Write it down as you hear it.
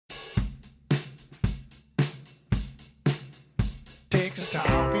Texas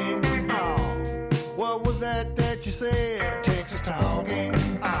talking. Oh, what was that you said? Texas talking.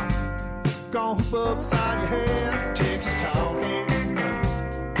 Gonna hoop upside your head. Texas talking.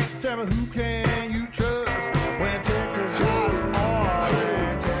 Tell me who can you trust when Texas guys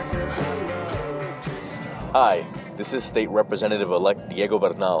are. Texas guys love Texas talking. Hi, this is State Representative-elect Diego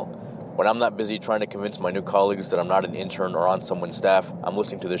Bernal. When I'm not busy trying to convince my new colleagues that I'm not an intern or on someone's staff, I'm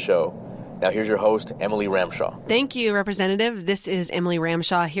listening to the show. Now here's your host, Emily Ramshaw. Thank you, Representative. This is Emily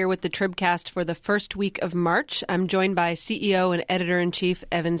Ramshaw here with the Tribcast for the first week of March. I'm joined by CEO and Editor-in-Chief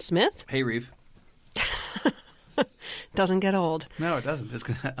Evan Smith. Hey, Reeve. Doesn't get old. No, it doesn't.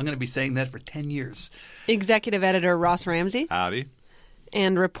 I'm going to be saying that for 10 years. Executive Editor Ross Ramsey. Howdy.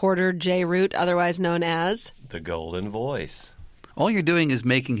 And reporter Jay Root, otherwise known as The Golden Voice. All you're doing is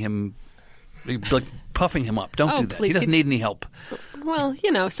making him, like, puffing him up. Don't do that. Please. He doesn't need any help. Well,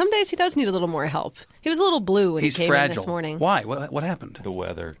 you know, some days he does need a little more help. He was a little blue when He's he came fragile. in this morning. Why? What happened? The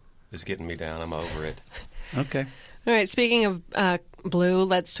weather is getting me down. I'm over it. Okay. All right, speaking of blue,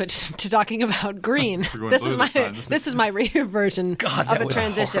 let's switch to talking about green. This is my Reeve version God, of that a was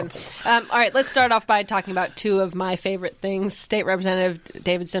transition. horrible. All right, let's start off by talking about two of my favorite things, State Representative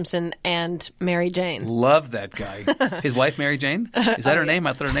David Simpson and Mary Jane. Love that guy. His wife, Mary Jane? Is that her name?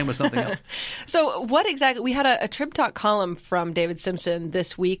 I thought her name was something else. So what exactly – we had a Trib Talk column from David Simpson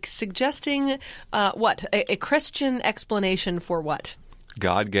this week suggesting a Christian explanation for what?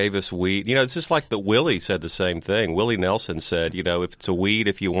 God gave us weed. You know, it's just like Willie said the same thing. Willie Nelson said, you know, if it's a weed,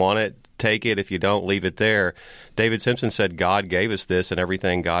 if you want it, take it. If you don't, leave it there. David Simpson said God gave us this, and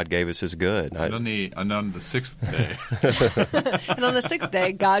everything God gave us is good. And on the sixth day. And on the sixth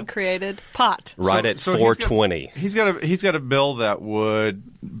day, God created pot. Right at 420. He's got a bill that would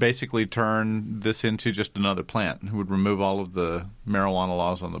basically turn this into just another plant. It would remove all of the marijuana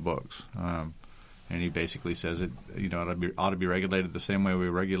laws on the books. And he basically says it, you know, it ought to be regulated the same way we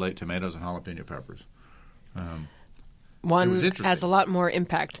regulate tomatoes and jalapeno peppers. One has a lot more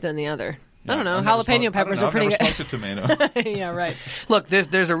impact than the other. I don't know. Jalapeno peppers are pretty good. I've never smoked a tomato. Yeah, right. Look,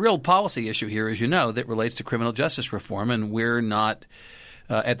 there's a real policy issue here, as you know, that relates to criminal justice reform, and we're not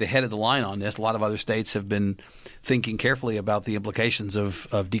at the head of the line on this. A lot of other states have been thinking carefully about the implications of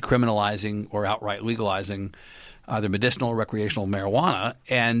decriminalizing or outright legalizing either medicinal or recreational marijuana.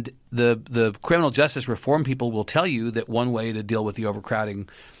 And the criminal justice reform people will tell you that one way to deal with the overcrowding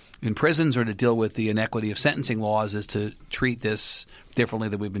in prisons or to deal with the inequity of sentencing laws is to treat this differently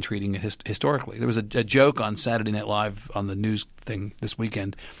than we've been treating it historically. There was a joke on Saturday Night Live on the news thing this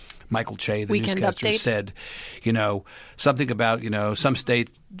weekend. Michael Che, the Weekend newscaster, update. said, you know, something about, you know, some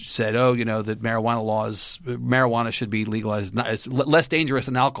states said, oh, you know, that marijuana should be legalized. It's less dangerous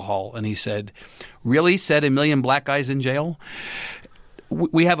than alcohol. And he said, really? Said 1 million black guys in jail?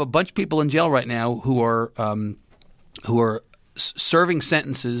 We have a bunch of people in jail right now who are serving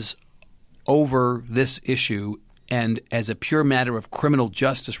sentences over this issue. And as a pure matter of criminal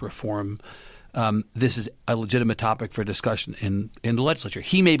justice reform, this is a legitimate topic for discussion in the legislature.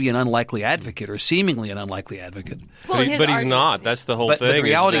 He may be an unlikely advocate or seemingly an unlikely advocate. Well, but he's not. That's the whole thing. But the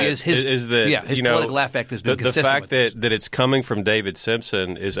reality is his you know, political affect has been consistent the fact with that it's coming from David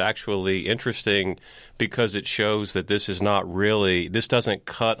Simpson is actually interesting because it shows that this doesn't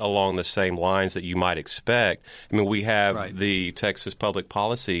cut along the same lines that you might expect. I mean, we have the Texas Public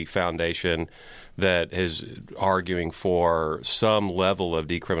Policy Foundation that is arguing for some level of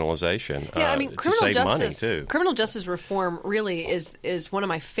decriminalization. Yeah, I mean, criminal justice reform really is one of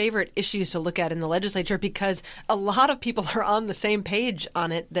my favorite issues to look at in the legislature because a lot of people are on the same page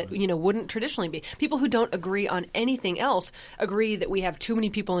on it that, you know, wouldn't traditionally be. People who don't agree on anything else agree that we have too many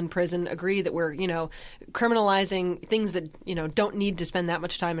people in prison, agree that we're, you know, criminalizing things that, you know, don't need to spend that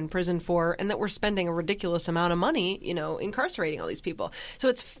much time in prison for, and that we're spending a ridiculous amount of money, you know, incarcerating all these people. So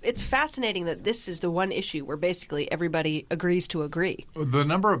it's fascinating that this is the one issue where basically everybody agrees to agree. The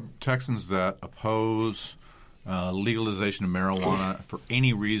number of Texans that oppose legalization of marijuana for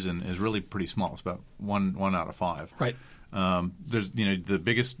any reason is really pretty small. It's about one out of 5. Right. There's, you know, the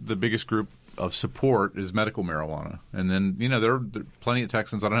biggest group of support is medical marijuana, and then, you know, there are plenty of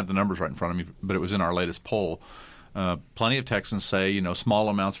Texans. I don't have the numbers right in front of me, but it was in our latest poll. Plenty of Texans say, you know, small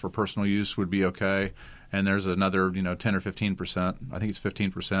amounts for personal use would be okay, and there's another, you know, 10 or 15%. I think it's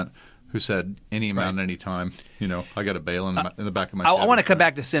 15%. Who said any amount at any time, you know, I got a bail in the back of my I want to come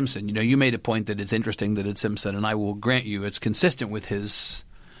back to Simpson. You know, you made a point that it's interesting that it's Simpson, and I will grant you it's consistent with his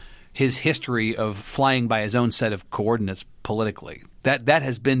history of flying by his own set of coordinates politically. That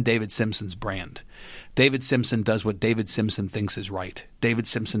has been David Simpson's brand. David Simpson does what David Simpson thinks is right. David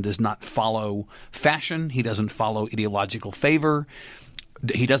Simpson does not follow fashion. He doesn't follow ideological favor.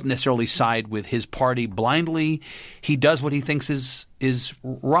 He doesn't necessarily side with his party blindly. He does what he thinks is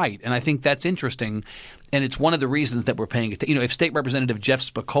right, and I think that's interesting. And it's one of the reasons that we're paying attention. If State Representative Jeff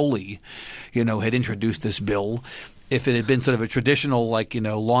Spicoli, had introduced this bill, if it had been sort of a traditional,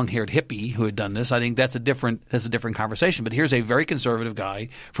 long-haired hippie who had done this, I think that's a different conversation. But here's a very conservative guy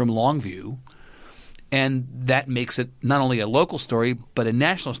from Longview, and that makes it not only a local story but a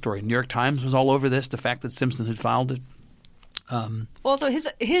national story. New York Times was all over this. The fact that Simpson had filed it. Well, so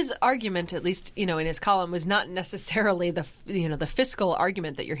his argument, at least in his column, was not necessarily the fiscal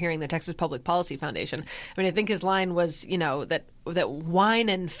argument that you're hearing the Texas Public Policy Foundation. I mean, I think his line was that wine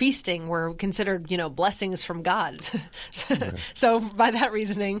and feasting were considered blessings from God. So by that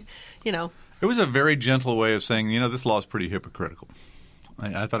reasoning, it was a very gentle way of saying this law is pretty hypocritical.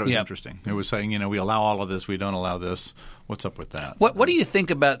 I thought it was interesting. It was saying we allow all of this, we don't allow this. What's up with that? What do you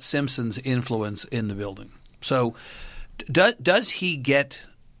think about Simpson's influence in the building? So. Does he get,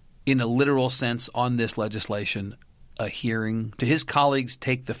 in a literal sense, on this legislation, a hearing? Do his colleagues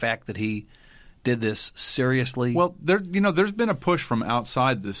take the fact that he did this seriously? Well, there's been a push from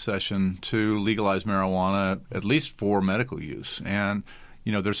outside this session to legalize marijuana, at least for medical use, and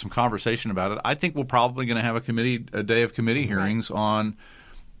there's some conversation about it. I think we're probably going to have a day of committee hearings on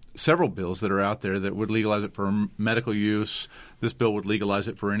several bills that are out there that would legalize it for medical use. This bill would legalize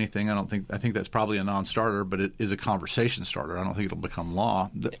it for anything. I think that's probably a non-starter, but it is a conversation starter. I don't think it'll become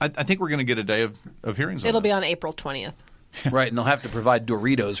law. I think we're going to get a day of hearings. It'll be on April 20th. Right, and they'll have to provide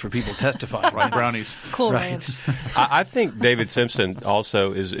Doritos for people testifying. Right, brownies. Cool Ranch. I think David Simpson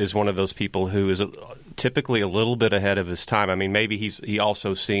also is one of those people who is typically a little bit ahead of his time. I mean, maybe he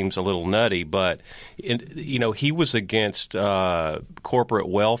also seems a little nutty, but he was against corporate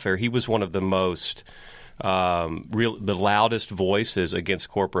welfare. He was one of the most the loudest voices against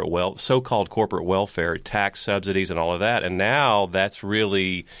so-called corporate welfare, tax subsidies, and all of that. And now that's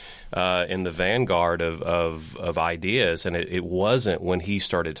really in the vanguard of ideas, and it wasn't when he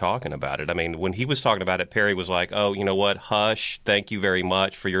started talking about it. I mean, when he was talking about it, Perry was like, "Oh, you know what? Hush! Thank you very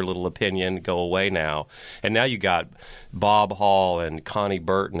much for your little opinion. Go away now." And now you got Bob Hall and Connie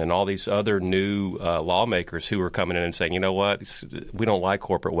Burton and all these other new lawmakers who are coming in and saying, "You know what? We don't like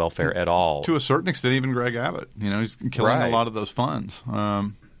corporate welfare at all." To a certain extent, even Greg Abbott. He's killing a lot of those funds.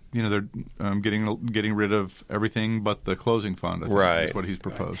 They're getting rid of everything but the closing fund. I think is what he's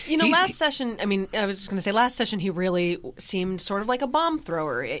proposed. Last session, I was just going to say, last session he really seemed sort of like a bomb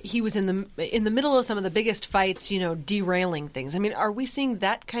thrower. He was in the middle of some of the biggest fights, derailing things. I mean, are we seeing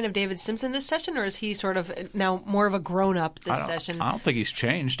that kind of David Simpson this session, or is he sort of now more of a grown-up this session? I don't think he's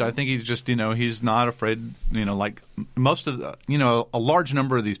changed. I think he's just, he's not afraid, like most of the, a large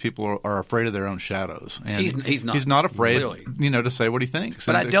number of these people are afraid of their own shadows. And he's not. He's not afraid, really. To say what he thinks.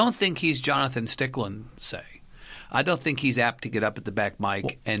 But I don't think he's Jonathan Stickland, say. I don't think he's apt to get up at the back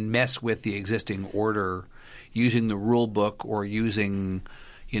mic and mess with the existing order using the rule book or using,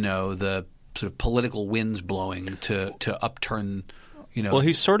 the sort of political winds blowing to upturn, Well,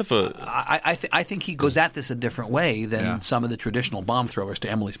 he's sort of a... I think he goes at this a different way than some of the traditional bomb throwers, to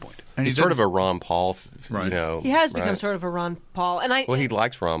Emily's point. And he's sort of a Ron Paul, He has become sort of a Ron Paul. And he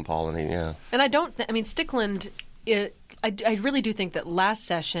likes Ron Paul, and And I don't... Stickland... I really do think that last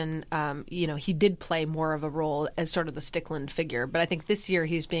session, he did play more of a role as sort of the Stickland figure. But I think this year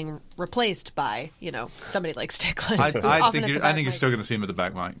he's being replaced by, somebody like Stickland. I think you're still going to see him at the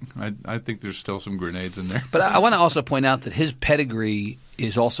back mic. I think there's still some grenades in there. But I want to also point out that his pedigree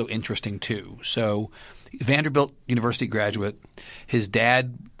is also interesting too. So Vanderbilt University graduate. His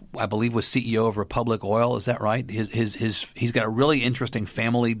dad, I believe, was CEO of Republic Oil. Is that right? He's got a really interesting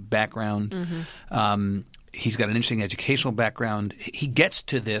family background. Mm-hmm. He's got an interesting educational background. He gets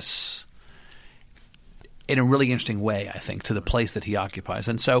to this in a really interesting way, I think, to the place that he occupies.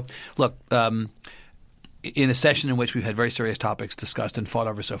 And so, look, in a session in which we've had very serious topics discussed and fought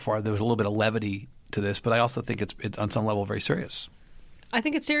over so far, there was a little bit of levity to this, but I also think it's on some level very serious. I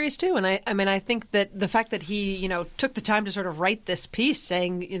think it's serious too, and I think that the fact that he took the time to sort of write this piece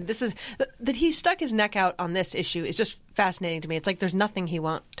saying that he stuck his neck out on this issue is just fascinating to me. It's like there's nothing he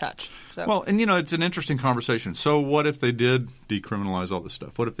won't touch. So. Well, and it's an interesting conversation. So what if they did decriminalize all this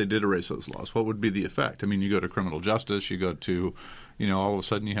stuff? What if they did erase those laws? What would be the effect? I mean, you go to criminal justice, you go to, all of a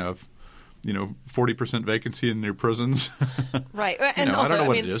sudden you have 40% vacancy in their prisons. Right, and also, I don't know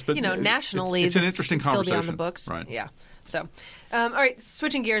what it is, but nationally, it's an interesting conversation. Still be on the books, right? Yeah. So, all right,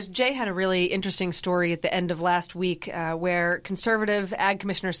 switching gears, Jay had a really interesting story at the end of last week where conservative Ag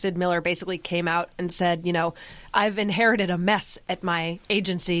Commissioner Sid Miller basically came out and said, I've inherited a mess at my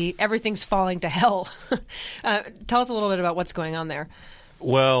agency. Everything's falling to hell. Tell us a little bit about what's going on there.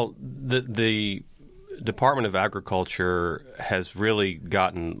 Well, the Department of Agriculture has really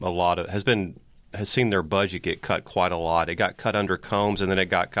gotten has seen their budget get cut quite a lot. It got cut under Combs, and then it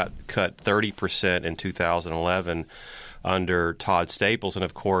got cut 30% in 2011 under Todd Staples. And,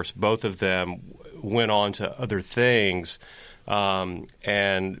 of course, both of them went on to other things.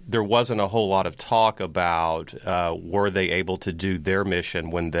 And there wasn't a whole lot of talk about were they able to do their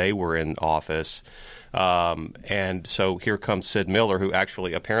mission when they were in office. And so here comes Sid Miller, who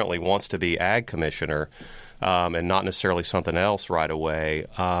actually apparently wants to be ag commissioner and not necessarily something else right away.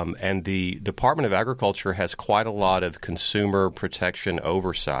 And the Department of Agriculture has quite a lot of consumer protection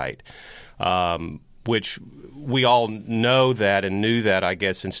oversight, which we all know that and knew that, I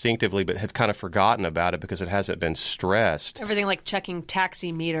guess, instinctively, but have kind of forgotten about it because it hasn't been stressed. Everything like checking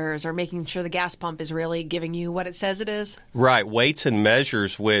taxi meters or making sure the gas pump is really giving you what it says it is. Right. Weights and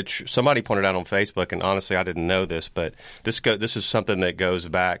measures, which somebody pointed out on Facebook, and honestly, I didn't know this, but this is something that goes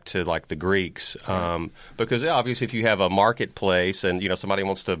back to like the Greeks. Because obviously if you have a marketplace and, somebody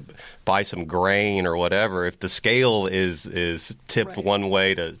wants to buy some grain or whatever, if the scale is tipped one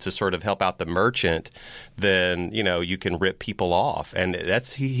way to sort of help out the merchant, then you can rip people off, and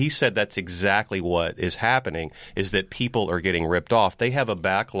he said that's exactly what is happening, is that people are getting ripped off. They have a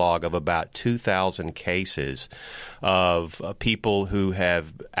backlog of about 2,000 cases of people who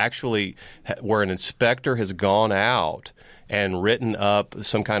have actually where an inspector has gone out and written up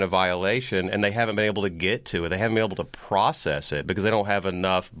some kind of violation, and they haven't been able to get to it. They haven't been able to process it because they don't have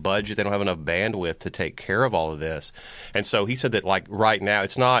enough budget. They don't have enough bandwidth to take care of all of this. And so he said that, like, right now,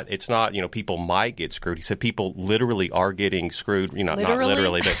 it's not people might get screwed. He said people literally are getting screwed. Not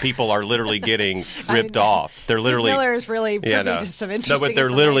literally, but people are literally getting ripped off. They're literally. Miller is really privy to some interesting. No, but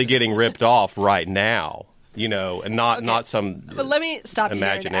they're literally getting ripped off right now. And not some But let me stop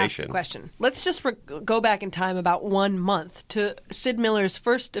imagination. You here and ask a question. Let's just go back in time about 1 month to Sid Miller's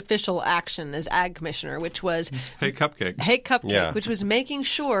first official action as ag commissioner, which was Hey Cupcake. Hey Cupcake, Yeah. which was making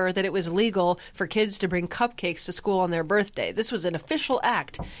sure that it was legal for kids to bring cupcakes to school on their birthday. This was an official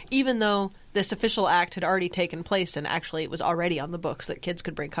act, even though this official act had already taken place, and actually it was already on the books that kids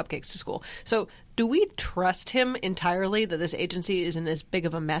could bring cupcakes to school. So do we trust him entirely that this agency isn't as big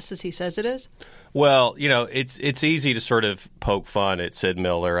of a mess as he says it is? Well, it's easy to sort of poke fun at Sid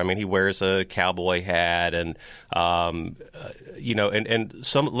Miller. I mean, he wears a cowboy hat, and and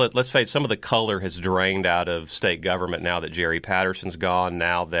let's face it, some of the color has drained out of state government now that Jerry Patterson's gone,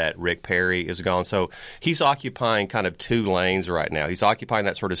 now that Rick Perry is gone. So he's occupying kind of two lanes right now. He's occupying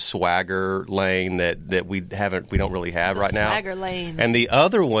that sort of swagger lane that we don't really have right now. Swagger lane. And the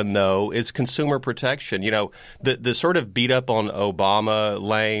other one, though, is consumer protection. The sort of beat up on Obama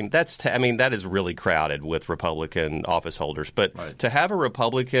lane. That is really crowded with Republican office holders. But to have a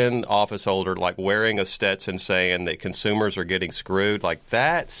Republican office holder like wearing a Stetson saying that consumers are getting screwed, like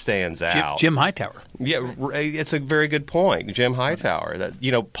that stands out. Jim Hightower. Yeah, it's a very good point. Jim Hightower.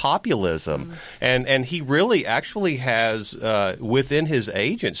 That populism, and he really actually has within his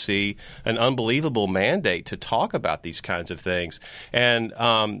agency an unbelievable mandate to talk about these kinds of things. And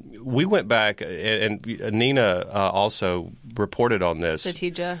we went back, and Nina also reported on this.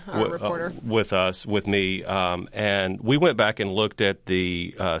 Satija, our reporter, with me, and we went back and looked at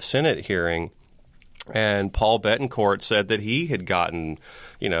the Senate hearing. And Paul Betancourt said that he had gotten,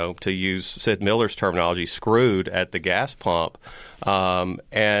 to use Sid Miller's terminology, screwed at the gas pump.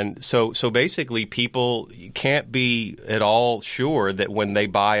 And so basically people can't be at all sure that when they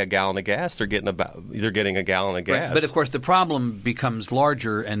buy a gallon of gas, they're getting a gallon of gas. Right. But, of course, the problem becomes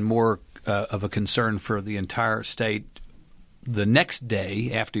larger and more of a concern for the entire state the next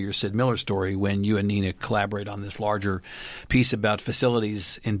day after your Sid Miller story, when you and Nina collaborate on this larger piece about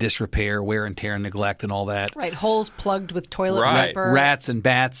facilities in disrepair, wear and tear and neglect and all that. Right, holes plugged with toilet paper. Rats and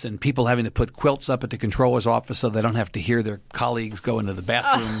bats and people having to put quilts up at the controller's office so they don't have to hear their colleagues go into the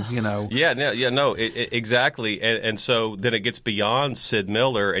bathroom, Exactly. And so then it gets beyond Sid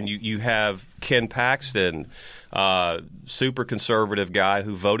Miller, and you have Ken Paxton, super conservative guy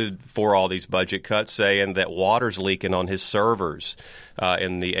who voted for all these budget cuts, saying that water's leaking on his servers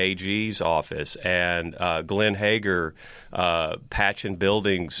in the AG's office, and Glenn Hager patching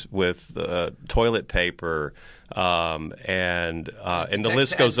buildings with toilet paper, and the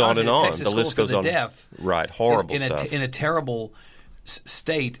list goes on and on. The list goes on. Deaf, right, horrible stuff. In a terrible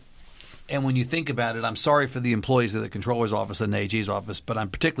state. And when you think about it, I'm sorry for the employees of the controller's office and the AG's office, but I'm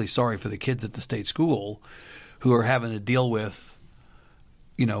particularly sorry for the kids at the state school who are having to deal with,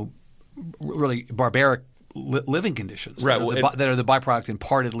 really barbaric living conditions right, that are the byproduct, in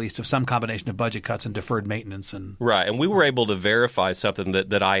part at least, of some combination of budget cuts and deferred maintenance. Right, and we were able to verify something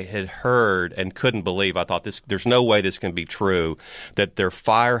that I had heard and couldn't believe. I thought, there's no way this can be true, that their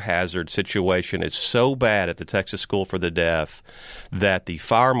fire hazard situation is so bad at the Texas School for the Deaf that the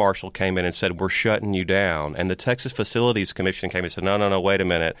fire marshal came in and said, we're shutting you down. And the Texas Facilities Commission came and said, no, wait a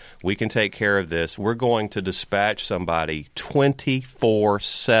minute. We can take care of this. We're going to dispatch somebody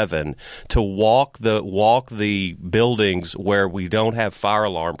 24/7 to walk the buildings where we don't have fire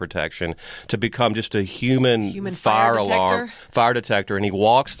alarm protection, to become just a human fire alarm, fire detector. And he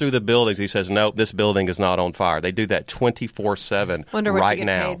walks through the buildings. He says, no, this building is not on fire. They do that 24/7 Wonder what right you get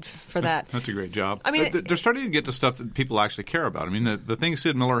now. paid for that. That's a great job. I mean, they're starting to get to stuff that people actually care about. I mean, the thing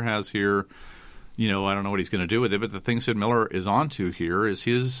Sid Miller has here, I don't know what he's going to do with it, but the thing Sid Miller is onto here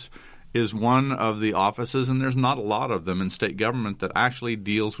is one of the offices, and there's not a lot of them in state government, that actually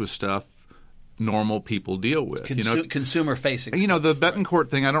deals with stuff normal people deal with. Consumer-facing. The Betancourt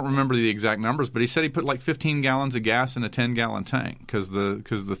thing, I don't remember the exact numbers, but he said he put like 15 gallons of gas in a 10-gallon tank because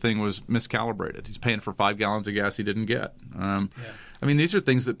the thing was miscalibrated. He's paying for 5 gallons of gas he didn't get. I mean, these are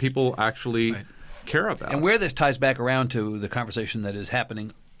things that people actually care about. And where this ties back around to the conversation that is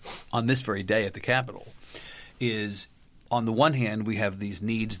happening on this very day at the Capitol is, on the one hand, we have these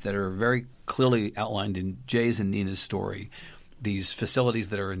needs that are very clearly outlined in Jay's and Nina's story, these facilities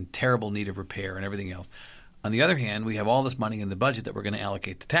that are in terrible need of repair and everything else. On the other hand, we have all this money in the budget that we're going to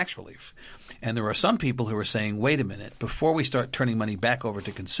allocate to tax relief. And there are some people who are saying, wait a minute, before we start turning money back over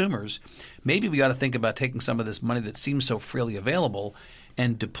to consumers, maybe we ought to think about taking some of this money that seems so freely available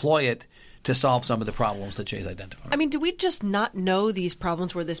and deploy it to solve some of the problems that Jay's identified. I mean, do we just not know these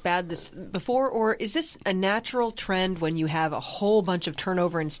problems were this bad before, or is this a natural trend when you have a whole bunch of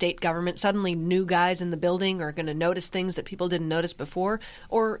turnover in state government? Suddenly new guys in the building are going to notice things that people didn't notice before?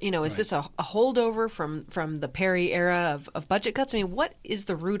 Or, is this a holdover from the Perry era of budget cuts? I mean, what is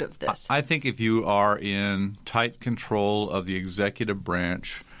the root of this? I think if you are in tight control of the executive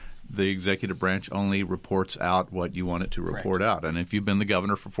branch, the executive branch only reports out what you want it to report out. And if you've been the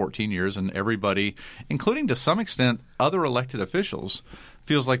governor for 14 years and everybody, including to some extent other elected officials,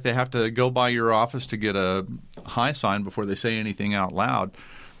 feels like they have to go by your office to get a high sign before they say anything out loud,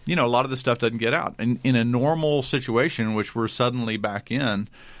 a lot of this stuff doesn't get out. And in a normal situation, which we're suddenly back in,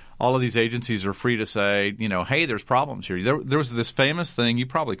 all of these agencies are free to say, hey, there's problems here. There was this famous thing, you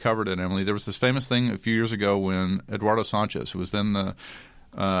probably covered it, Emily. There was this famous thing a few years ago when Eduardo Sanchez, who was then the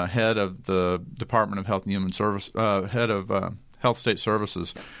head of the Department of Health and Human Service, head of Health State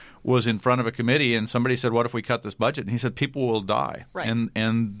Services, was in front of a committee, and somebody said, "What if we cut this budget?" And he said, "People will die." Right.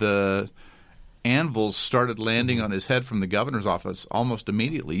 And the anvils started landing on his head from the governor's office almost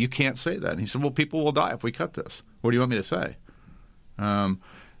immediately. You can't say that. And he said, "Well, people will die if we cut this. What do you want me to say?"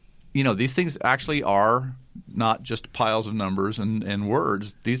 These things actually are not just piles of numbers and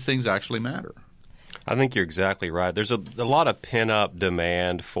words. These things actually matter. I think you're exactly right. There's a lot of pent-up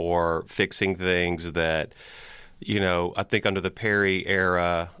demand for fixing things that, I think under the Perry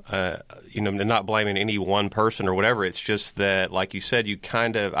era, not blaming any one person or whatever, it's just that, like you said, you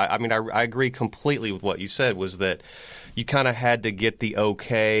kind of – I agree completely with what you said, was that you kind of had to get the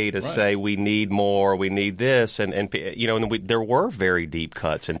okay to say we need more, we need this, and there were very deep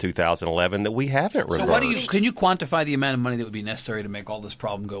cuts in 2011 that we haven't reversed. So can you quantify the amount of money that would be necessary to make all this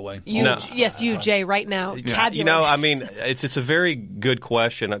problem go away? Yes, you, Jay, right now. Tabulate. It's a very good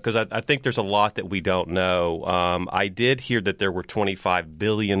question because I think there's a lot that we don't know. I did hear that there were $25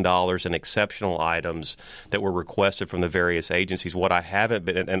 billion in exceptional items that were requested from the various agencies. What I haven't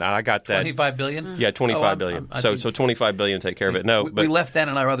been, and I got that $25 billion? Yeah, $25 billion. So $25 billion to take care of it. No, we left that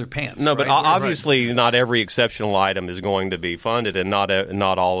in our other pants. No, but right? obviously not every exceptional item is going to be funded, and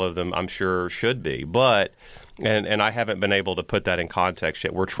not all of them, I'm sure, should be. But and I haven't been able to put that in context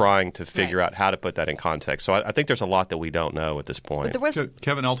yet. We're trying to figure out how to put that in context. So I think there's a lot that we don't know at this point.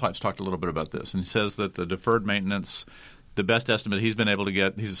 Kevin Eltipe's talked a little bit about this, and he says that the deferred maintenance, the best estimate he's been able to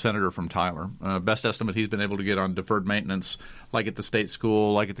get, he's a senator from Tyler, best estimate he's been able to get on deferred maintenance, like at the state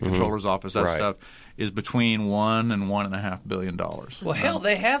school, like at the controller's office, that stuff, is between $1 and $1.5 billion. Well, hell,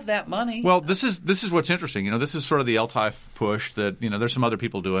 they have that money. Well, this is what's interesting. This is sort of the Eltipe push that, there's some other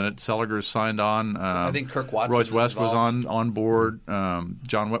people doing it. Seliger's signed on. I think Kirk Watson Royce West was on board. John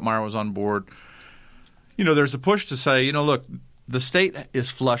Whitmire was on board. There's a push to say, look, the state is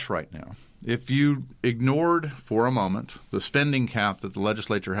flush right now. If you ignored for a moment the spending cap that the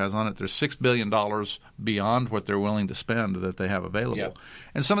legislature has on it, there's $6 billion beyond what they're willing to spend that they have available. Yep.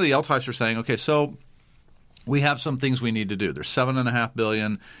 And some of the Eltipes are saying, okay, so we have some things we need to do. There's $7.5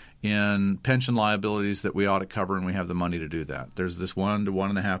 billion in pension liabilities that we ought to cover, and we have the money to do that. There's this $1 to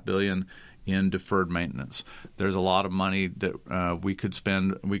 $1.5 billion in deferred maintenance. There's a lot of money that we could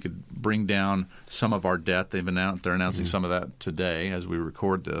spend. We could bring down some of our debt. They're announcing some of that today as we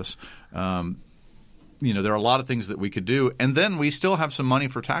record this. There are a lot of things that we could do. And then we still have some money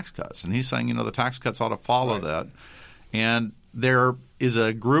for tax cuts. And he's saying, the tax cuts ought to follow that. And there is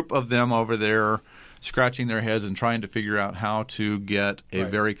a group of them over there scratching their heads and trying to figure out how to get a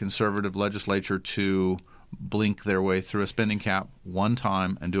very conservative legislature to blink their way through a spending cap one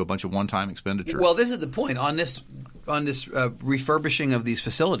time and do a bunch of one-time expenditure. Well, this is the point on this refurbishing of these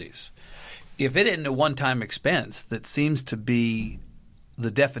facilities. If it isn't a one-time expense that seems to be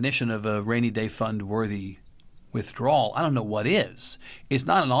the definition of a rainy day fund worthy withdrawal, I don't know what is. It's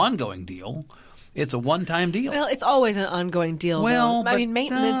not an ongoing deal. It's a one-time deal. Well, it's always an ongoing deal. Well, I mean,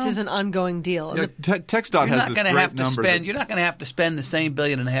 maintenance is an ongoing deal. Yeah, TxDOT has this great number. You're not going to have to spend the same $1.5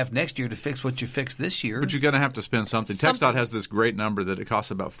 billion next year to fix what you fixed this year. But you're going to have to spend something. TxDOT has this great number that it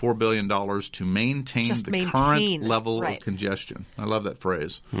costs about $4 billion to maintain current level of congestion. I love that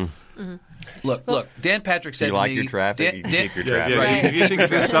phrase. Mm-hmm. Look. Dan Patrick said you to like me, your traffic, you keep your traffic. Right. You think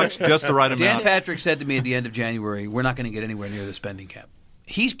this sucks just the right amount. Dan Patrick said to me at the end of January, we're not going to get anywhere near the spending cap.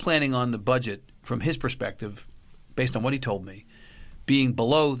 He's planning on the budget, from his perspective, based on what he told me, being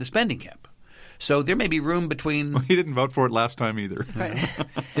below the spending cap. So there may be room between – he didn't vote for it last time either. Right.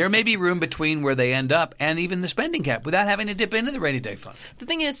 There may be room between where they end up and even the spending cap without having to dip into the rainy day fund. The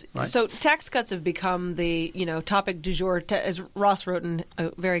thing is, so tax cuts have become the topic du jour. As Ross wrote in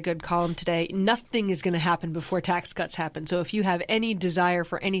a very good column today, nothing is going to happen before tax cuts happen. So if you have any desire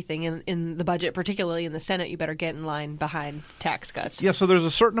for anything in the budget, particularly in the Senate, you better get in line behind tax cuts. Yeah, so there's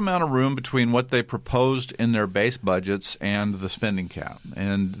a certain amount of room between what they proposed in their base budgets and the spending cap.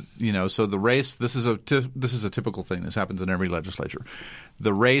 And, so the race – this is a typical thing. This happens in every legislature.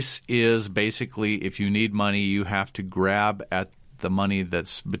 The race is basically if you need money, you have to grab at the money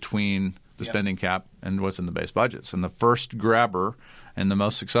that's between the spending cap and what's in the base budgets. And the first grabber and the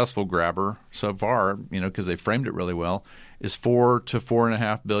most successful grabber so far, because they framed it really well, is $4 to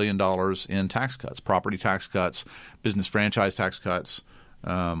 $4.5 billion in tax cuts, property tax cuts, business franchise tax cuts,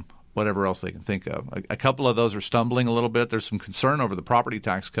 whatever else they can think of. A couple of those are stumbling a little bit. There's some concern over the property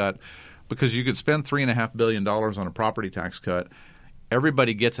tax cut, because you could spend $3.5 billion on a property tax cut.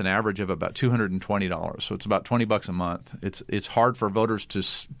 Everybody gets an average of about $220, so it's about $20 a month. It's hard for voters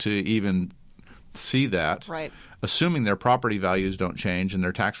to even see that, right? Assuming their property values don't change and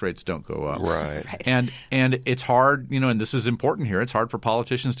their tax rates don't go up, right? And it's hard, and this is important here. It's hard for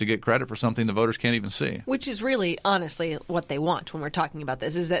politicians to get credit for something the voters can't even see. Which is really, honestly, what they want when we're talking about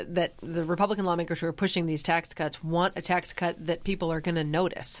this, is that the Republican lawmakers who are pushing these tax cuts want a tax cut that people are going to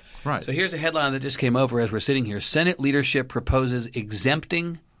notice. Right. So here's a headline that just came over as we're sitting here. Senate leadership proposes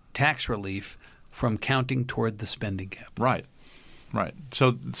exempting tax relief from counting toward the spending cap. Right. Right.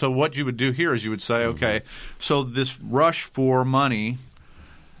 So what you would do here is you would say, okay, so this rush for money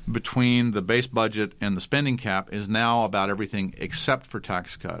between the base budget and the spending cap is now about everything except for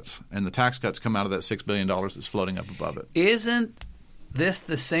tax cuts. And the tax cuts come out of that $6 billion that's floating up above it. Isn't this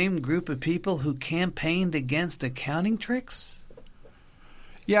the same group of people who campaigned against accounting tricks?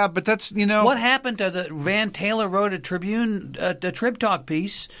 Yeah, but that's, What happened to the Van Taylor wrote a Trib Talk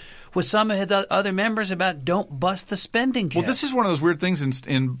piece with some of the other members about don't bust the spending cap. Well, this is one of those weird things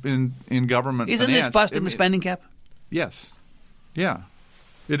in government. Isn't finance. this busting the spending cap? Yes. Yeah.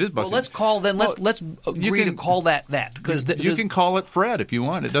 It is busting. Well, let's call then. Let's agree to call that because you can call it Fred if you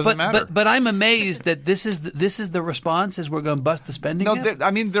want. It doesn't matter. But I'm amazed that this is the response is we're going to bust the spending cap.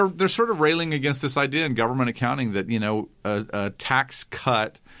 No, they're sort of railing against this idea in government accounting that a tax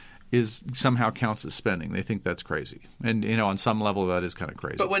cut somehow counts as spending. They think that's crazy, and on some level that is kind of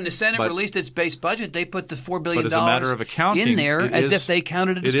crazy. But when the Senate released its base budget, they put the $4 billion as a matter of accounting, in there as if they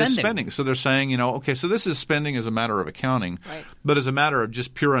counted it as spending. It is spending. So they're saying, okay, so this is spending as a matter of accounting, right. But as a matter of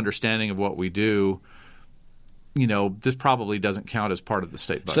just pure understanding of what we do, this probably doesn't count as part of the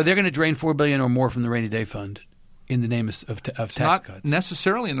state budget. So they're going to drain $4 billion or more from the rainy day fund in the name of tax not cuts.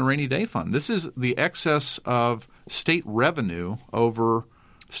 Necessarily in the rainy day fund. This is the excess of state revenue over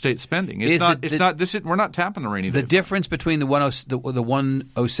state spending. We're not tapping the rainy day. The difference between the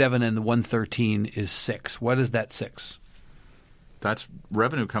 107 and the 113 is 6. What is that 6? That's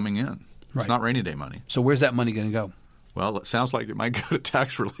revenue coming in. Right. It's not rainy day money. So where's that money going to go? Well, it sounds like it might go to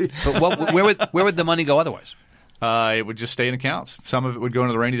tax relief. But where would the money go otherwise? It would just stay in accounts. Some of it would go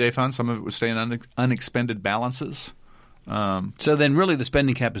into the rainy day fund. Some of it would stay in unexpended balances. So then really the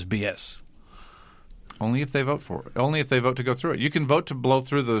spending cap is BS. Only if they vote for it. Only if they vote to go through it. You can vote to blow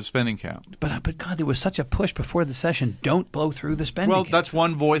through the spending cap. But God, there was such a push before the session. Don't blow through the spending cap. Well, that's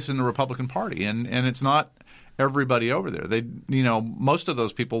one voice in the Republican Party, and it's not everybody over there. They, most of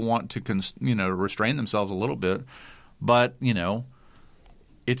those people want to, restrain themselves a little bit, but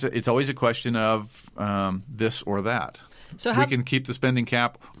it's always a question of this or that. So we can keep the spending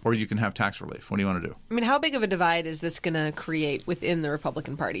cap, or you can have tax relief. What do you want to do? I mean, how big of a divide is this going to create within the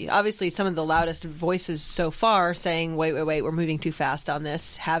Republican Party? Obviously, some of the loudest voices so far saying, wait, we're moving too fast on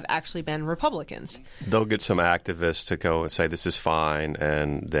this, have actually been Republicans. They'll get some activists to go and say this is fine,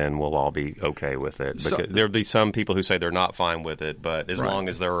 and then we'll all be okay with it. Because there'll be some people who say they're not fine with it, but as long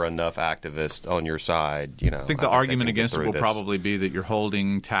as there are enough activists on your side, I think the argument against it will probably be that you're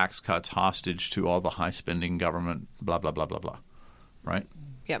holding tax cuts hostage to all the high-spending government, blah, blah, blah, blah, blah. Right?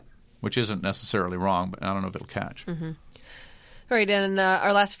 Yep. Which isn't necessarily wrong, but I don't know if it'll catch. Mm-hmm. All right, and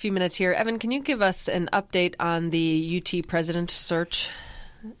our last few minutes here. Evan, can you give us an update on the UT president search?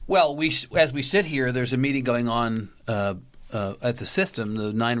 Well, as we sit here, there's a meeting going on at the system.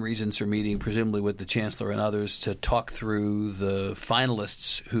 The 9 regents are meeting, presumably with the chancellor and others, to talk through the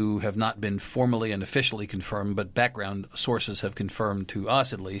finalists who have not been formally and officially confirmed, but background sources have confirmed to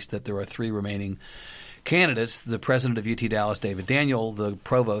us, at least, that there are 3 remaining candidates: the president of UT Dallas, David Daniel; the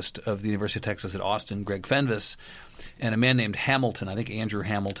provost of the University of Texas at Austin, Greg Fenves; and a man named Hamilton, I think Andrew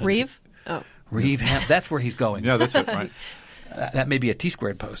Hamilton. Reeve? Oh. Reeve, that's where he's going. Yeah, that's it, right. That may be a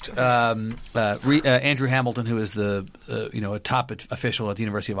T-squared post. Andrew Hamilton, who is a top official at the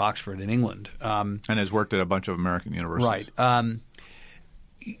University of Oxford in England. And has worked at a bunch of American universities. Right.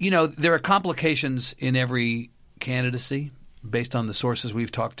 There are complications in every candidacy, based on the sources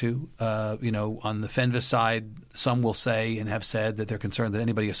we've talked to. On the Fenves side, some will say and have said that they're concerned that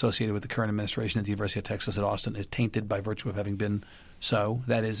anybody associated with the current administration at the University of Texas at Austin is tainted by virtue of having been so.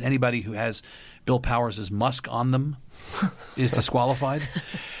 That is, anybody who has Bill Powers' Musk on them is disqualified.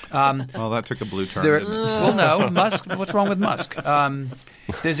 Well, that took a blue turn. Didn't it? Well, no, Musk. What's wrong with Musk?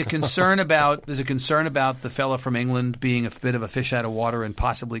 There's a concern about the fellow from England being a bit of a fish out of water and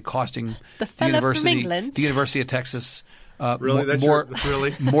possibly costing the University of Texas. Really?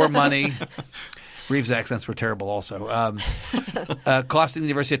 More money. Reeves' accents were terrible also. Costing the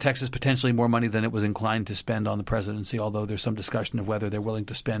University of Texas potentially more money than it was inclined to spend on the presidency, although there's some discussion of whether they're willing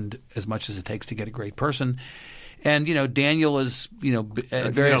to spend as much as it takes to get a great person. And, Daniel is,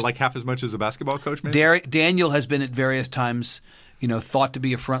 at various... like half as much as a basketball coach, maybe? Daniel has been at various times, thought to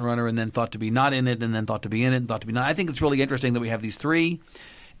be a front runner and then thought to be not in it and then thought to be in it and thought to be not. I think it's really interesting that we have these 3.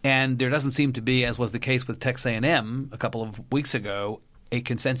 And there doesn't seem to be, as was the case with Texas A&M a couple of weeks ago, a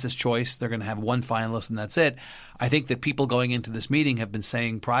consensus choice. They're going to have one finalist and that's it. I think that people going into this meeting have been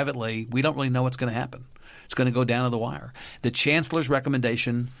saying privately, we don't really know what's going to happen. It's going to go down to the wire. The chancellor's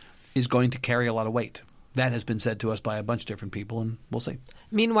recommendation is going to carry a lot of weight. That has been said to us by a bunch of different people, and we'll see.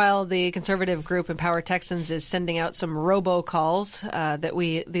 Meanwhile, the conservative group Empower Texans is sending out some robocalls that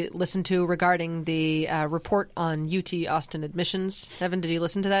we listened to regarding the report on UT Austin admissions. Evan, did you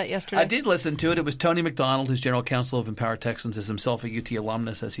listen to that yesterday? I did listen to it. It was Tony McDonald, who's general counsel of Empower Texans, is himself a UT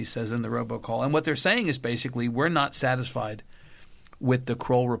alumnus, as he says in the robocall. And what they're saying is basically we're not satisfied with the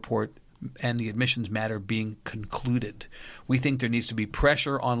Kroll report and the admissions matter being concluded. We think there needs to be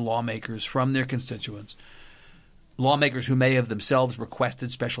pressure on lawmakers from their constituents, lawmakers who may have themselves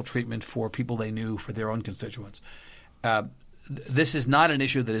requested special treatment for people they knew for their own constituents. This is not an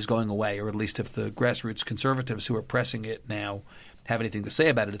issue that is going away, or at least if the grassroots conservatives who are pressing it now have anything to say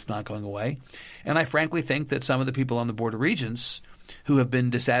about it, it's not going away. And I frankly think that some of the people on the Board of Regents who have been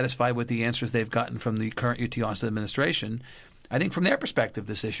dissatisfied with the answers they've gotten from the current UT Austin administration, I think from their perspective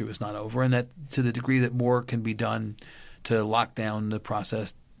this issue is not over, and that to the degree that more can be done to lock down the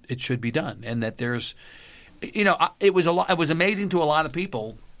process, it should be done. And that there's – it was amazing to a lot of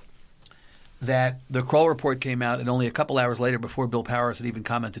people that the Kroll report came out, and only a couple hours later, before Bill Powers had even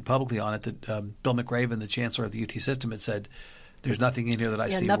commented publicly on it, that Bill McRaven, the chancellor of the UT system, had said, there's nothing in here that I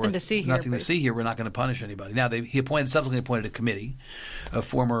see. Nothing to see here. Nothing to see here. We're not going to punish anybody. Now, he subsequently appointed a committee of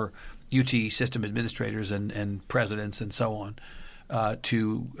former UT system administrators and presidents and so on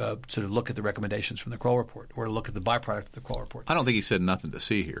to sort of look at the recommendations from the Kroll report, or to look at the byproduct of the Kroll report. I don't think he said nothing to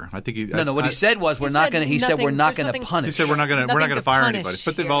see here. I think he What he said was we're not going to. He said we're not going to punish. He said we're not going to fire anybody,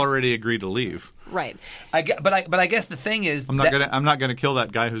 but they've already agreed to leave. Right. But I guess the thing is, I'm not going to kill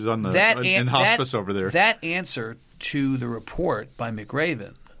that guy who's on in hospice over there. That answer to the report by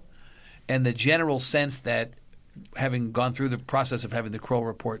McRaven, and the general sense that having gone through the process of having the Kroll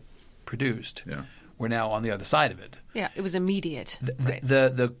report produced, we're now on the other side of it. Yeah, it was immediate.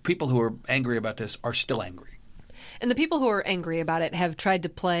 The people who are angry about this are still angry. And the people who are angry about it have tried to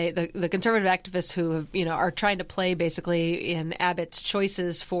play the conservative activists who have, are trying to play basically in Abbott's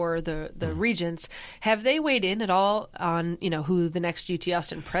choices for the regents. Have they weighed in at all on who the next UT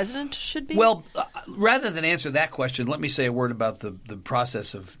Austin president should be? Well, rather than answer that question, let me say a word about the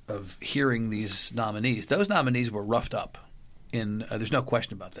process of hearing these nominees. Those nominees were roughed up. There's no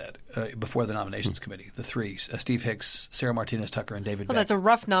question about that. Before the nominations committee, the three: Steve Hicks, Sarah Martinez Tucker, and David. Well, Beck. that's a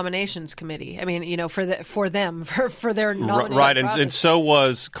rough nominations committee. I mean, for their nominating right, process. and so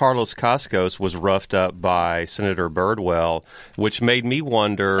was Carlos Cascos was roughed up by Senator Birdwell, which made me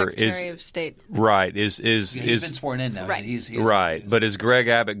wonder: Secretary of State. Right? He's been sworn in now. Right. He's right, but is Greg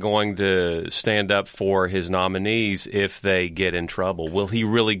Abbott going to stand up for his nominees if they get in trouble? Will he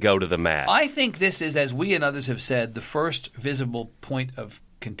really go to the mat? I think this is, as we and others have said, the first visible point of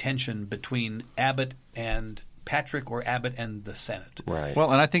contention between Abbott and Patrick or Abbott and the Senate. Right. Well,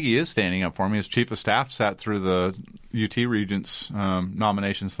 and I think he is standing up for me. His chief of staff sat through the UT Regents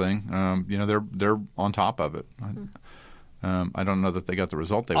nominations thing. They're on top of it. I don't know that they got the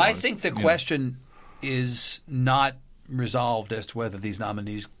result they wanted. I think the question is not resolved as to whether these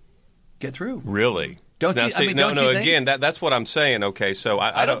nominees get through. Really? Don't you? Don't you think? Again, that's what I'm saying. Okay, so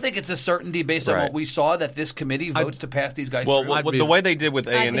I don't think it's a certainty based on what we saw that this committee votes to pass these guys through. Well, the way they did with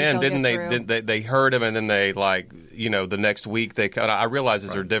I think A&N, they'll didn't they heard him and then they the next week they cut. I realize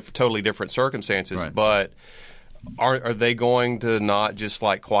these are totally different circumstances, but are they going to not just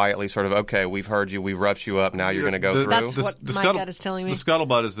quietly sort of, okay, we've heard you, we've roughed you up, now you're going to go through? That's what my gut is telling me. The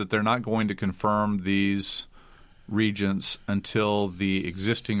scuttlebutt is that they're not going to confirm these regents until the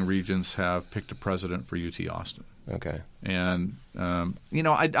existing regents have picked a president for UT Austin. Okay. And,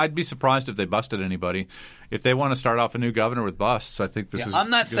 I'd be surprised if they busted anybody. If they want to start off a new governor with busts, I think this is... I'm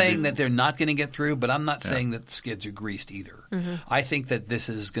not saying that they're not going to get through, but I'm not saying that the skids are greased either. Mm-hmm. I think that this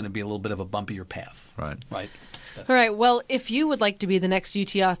is going to be a little bit of a bumpier path. Right. All right. Well, if you would like to be the next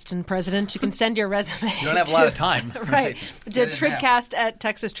UT Austin president, you can send your resume. You don't have a lot of time. Right. To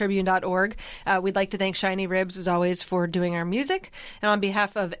tribcast@texastribune.org. We'd like to thank Shiny Ribs, as always, for doing our music. And on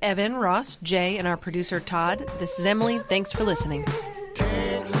behalf of Evan, Ross, Jay, and our producer, Todd, this is Emily. Thanks for listening.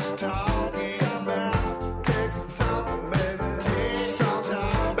 Texas talking about Texas talking, baby. Texas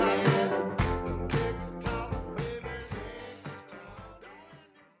talking about Texas talking, baby.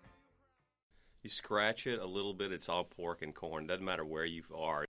 You scratch it a little bit, it's all pork and corn. Doesn't matter where you are.